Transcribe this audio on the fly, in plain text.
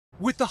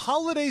With the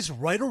holidays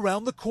right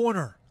around the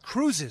corner,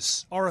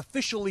 cruises are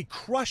officially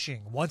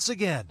crushing once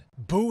again,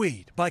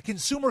 buoyed by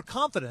consumer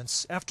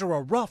confidence after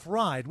a rough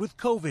ride with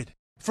COVID.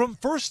 From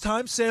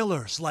first-time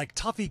sailors like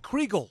Tuffy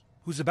Kriegel,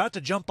 who's about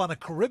to jump on a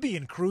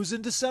Caribbean cruise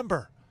in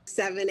December.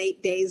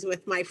 7-8 days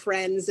with my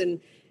friends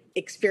and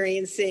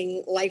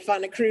experiencing life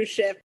on a cruise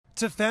ship.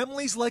 To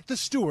families like the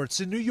Stewarts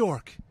in New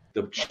York.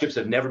 The ships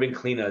have never been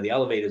cleaner. The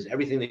elevators,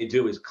 everything they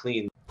do is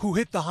clean. Who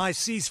hit the high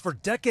seas for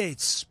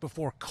decades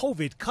before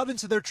COVID cut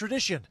into their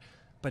tradition.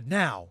 But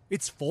now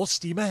it's full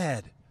steam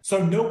ahead.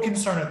 So no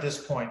concern at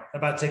this point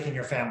about taking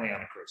your family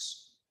on a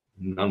cruise?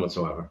 None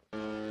whatsoever.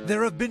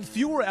 There have been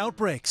fewer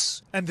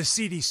outbreaks, and the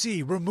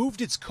CDC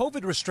removed its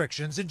COVID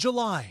restrictions in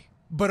July.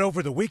 But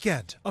over the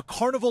weekend, a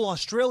Carnival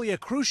Australia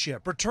cruise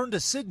ship returned to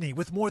Sydney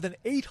with more than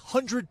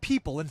 800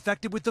 people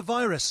infected with the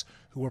virus,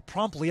 who were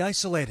promptly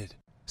isolated.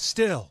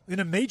 Still, in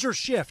a major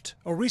shift,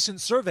 a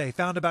recent survey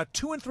found about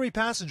 2 in 3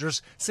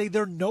 passengers say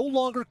they're no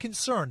longer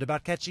concerned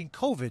about catching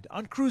COVID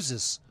on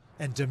cruises.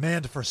 And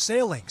demand for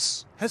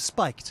sailings has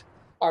spiked.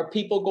 Are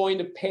people going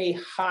to pay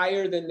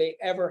higher than they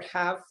ever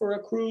have for a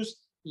cruise?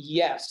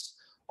 Yes.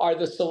 Are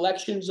the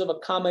selections of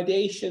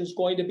accommodations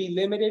going to be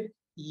limited?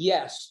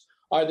 Yes.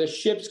 Are the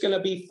ships going to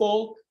be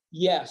full?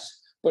 Yes.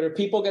 But are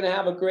people going to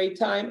have a great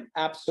time?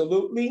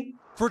 Absolutely.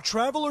 For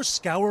travelers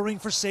scouring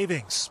for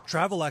savings,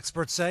 travel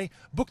experts say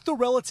book the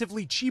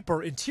relatively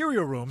cheaper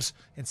interior rooms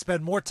and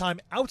spend more time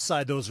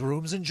outside those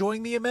rooms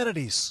enjoying the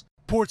amenities.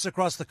 Ports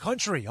across the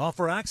country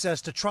offer access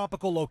to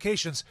tropical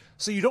locations,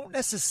 so you don't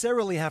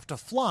necessarily have to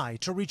fly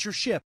to reach your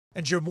ship,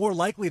 and you're more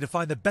likely to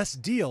find the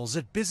best deals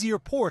at busier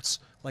ports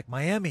like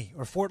Miami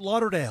or Fort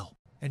Lauderdale.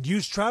 And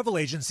use travel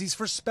agencies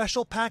for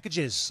special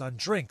packages on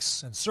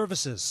drinks and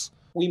services.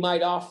 We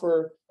might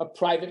offer a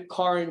private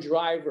car and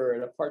driver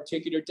at a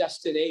particular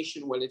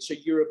destination when it's a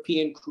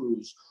European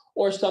cruise,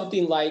 or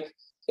something like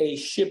a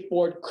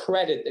shipboard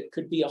credit that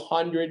could be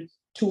 $100,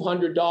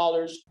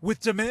 $200.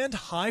 With demand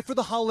high for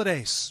the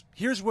holidays,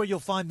 here's where you'll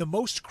find the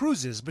most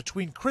cruises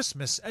between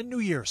Christmas and New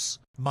Year's.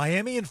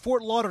 Miami and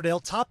Fort Lauderdale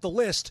top the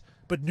list,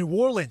 but New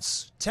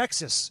Orleans,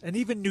 Texas, and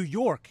even New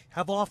York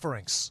have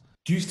offerings.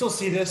 Do you still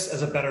see this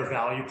as a better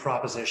value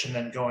proposition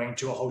than going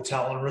to a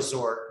hotel and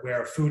resort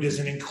where food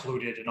isn't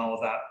included and all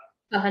of that?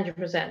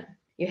 100%.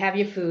 You have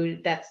your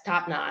food that's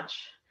top notch.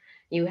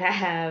 You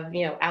have,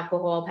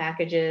 alcohol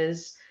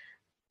packages.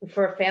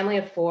 For a family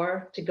of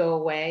 4 to go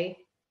away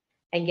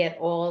and get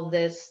all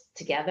this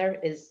together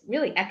is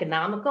really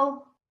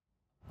economical.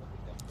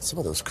 Some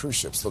of those cruise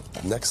ships look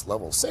next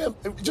level. Sam,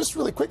 just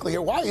really quickly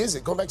here, why is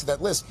it, going back to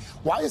that list,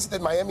 why is it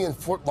that Miami and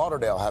Fort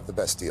Lauderdale have the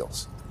best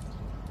deals?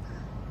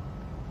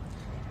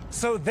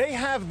 So they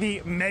have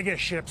the mega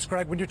ships,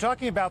 Greg. When you're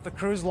talking about the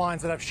cruise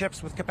lines that have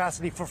ships with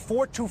capacity for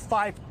 4,000 to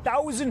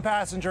 5,000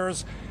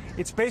 passengers,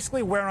 it's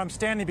basically where I'm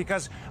standing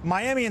because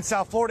Miami and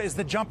South Florida is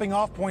the jumping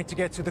off point to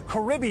get to the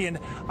Caribbean.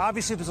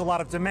 Obviously, there's a lot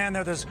of demand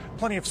there. There's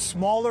plenty of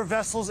smaller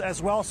vessels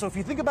as well. So if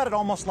you think about it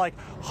almost like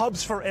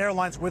hubs for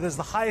airlines where there's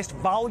the highest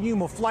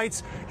volume of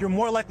flights, you're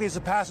more likely as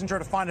a passenger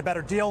to find a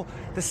better deal.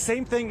 The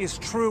same thing is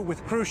true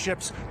with cruise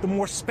ships. The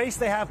more space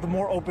they have, the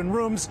more open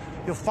rooms.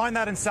 You'll find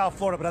that in South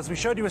Florida. But as we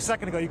showed you a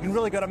second ago, you can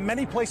really go to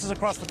many places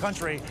across the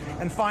country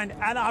and find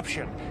an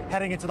option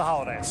heading into the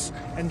holidays.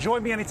 And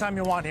join me anytime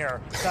you want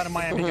here down in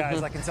Miami,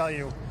 guys. I can tell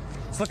you,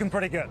 it's looking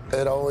pretty good.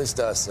 It always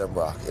does, Sam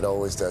Brock. It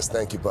always does.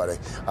 Thank you, buddy.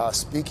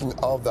 Speaking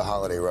of the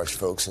holiday rush,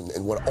 folks,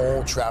 and what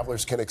all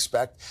travelers can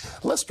expect,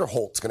 Lester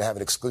Holt's going to have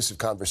an exclusive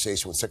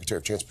conversation with Secretary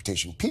of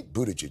Transportation Pete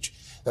Buttigieg.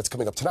 That's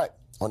coming up tonight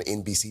on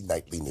NBC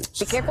Nightly News.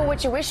 Be careful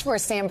what you wish for,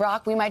 Sam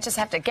Brock. We might just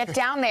have to get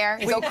down there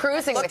and go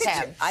cruising with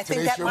him. I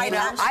think that might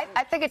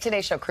I think a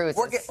Today Show cruise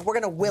we're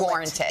going to will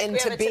it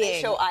into being. Today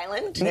Show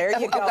Island. There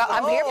you go.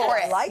 I'm here for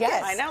it. I like it.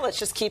 I know. Let's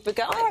just keep it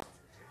going.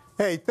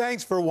 Hey,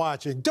 thanks for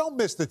watching. Don't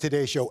miss the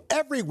Today Show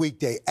every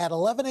weekday at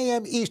 11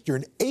 a.m.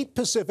 Eastern, 8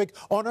 Pacific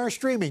on our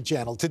streaming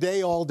channel,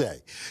 Today All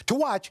Day. To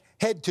watch,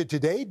 head to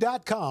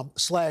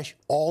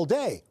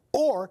today.com/allday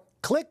or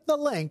click the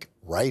link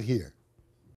right here.